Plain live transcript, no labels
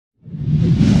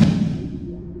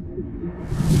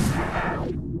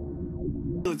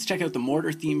let's check out the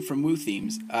Mortar theme from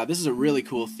Woothemes. This is a really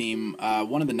cool theme,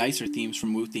 one of the nicer themes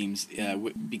from Woothemes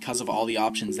because of all the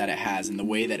options that it has and the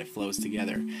way that it flows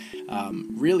together.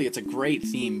 Really, it's a great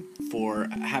theme for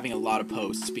having a lot of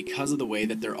posts because of the way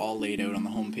that they're all laid out on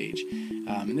the homepage.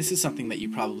 And this is something that you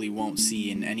probably won't see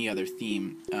in any other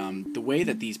theme. The way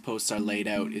that these posts are laid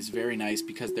out is very nice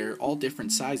because they're all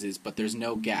different sizes, but there's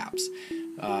no gaps.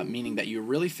 Meaning that you're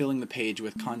really filling the page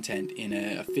with content in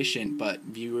an efficient but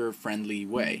viewer-friendly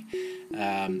way.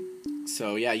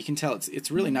 So yeah, you can tell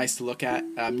it's really nice to look at.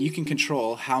 You can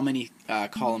control how many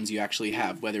columns you actually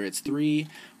have, whether it's 3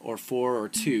 or 4 or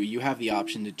 2. You have the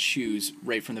option to choose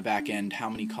right from the back end how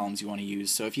many columns you want to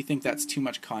use. So if you think that's too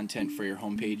much content for your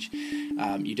homepage,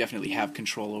 you definitely have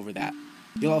control over that.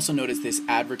 You'll also notice this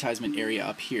advertisement area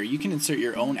up here. You can insert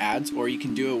your own ads, or you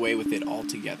can do away with it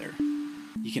altogether.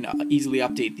 You can easily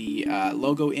update the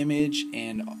logo image,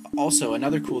 and also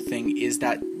another cool thing is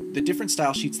that the different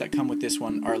style sheets that come with this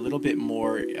one are a little bit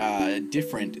more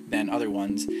different than other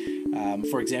ones.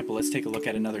 For example, let's take a look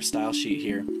at another style sheet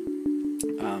here.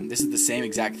 This is the same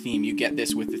exact theme. You get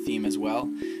this with the theme as well.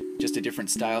 Just a different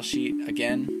style sheet.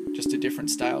 Again, just a different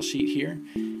style sheet here.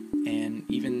 And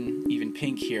even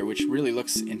pink here, which really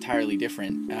looks entirely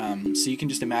different. So you can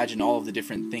just imagine all of the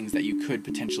different things that you could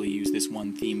potentially use this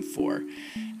one theme for.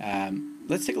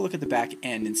 Let's take a look at the back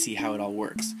end and see how it all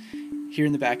works. Here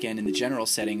in the back end, in the general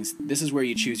settings, this is where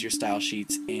you choose your style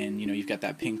sheets, and you've got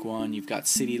that pink one, you've got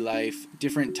city life,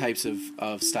 different types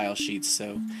of style sheets.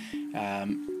 So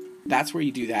that's where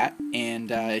you do that,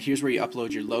 and here's where you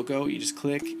upload your logo. You just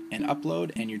click and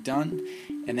upload and you're done.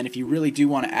 And then if you really do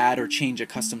want to add or change a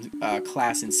custom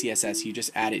class in CSS, you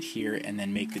just add it here and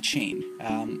then make the change.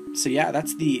 So yeah,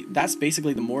 that's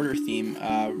basically the Mortar theme.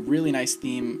 Really nice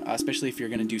theme, especially if you're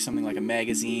going to do something like a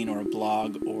magazine or a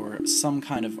blog or some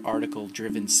kind of article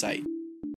driven site.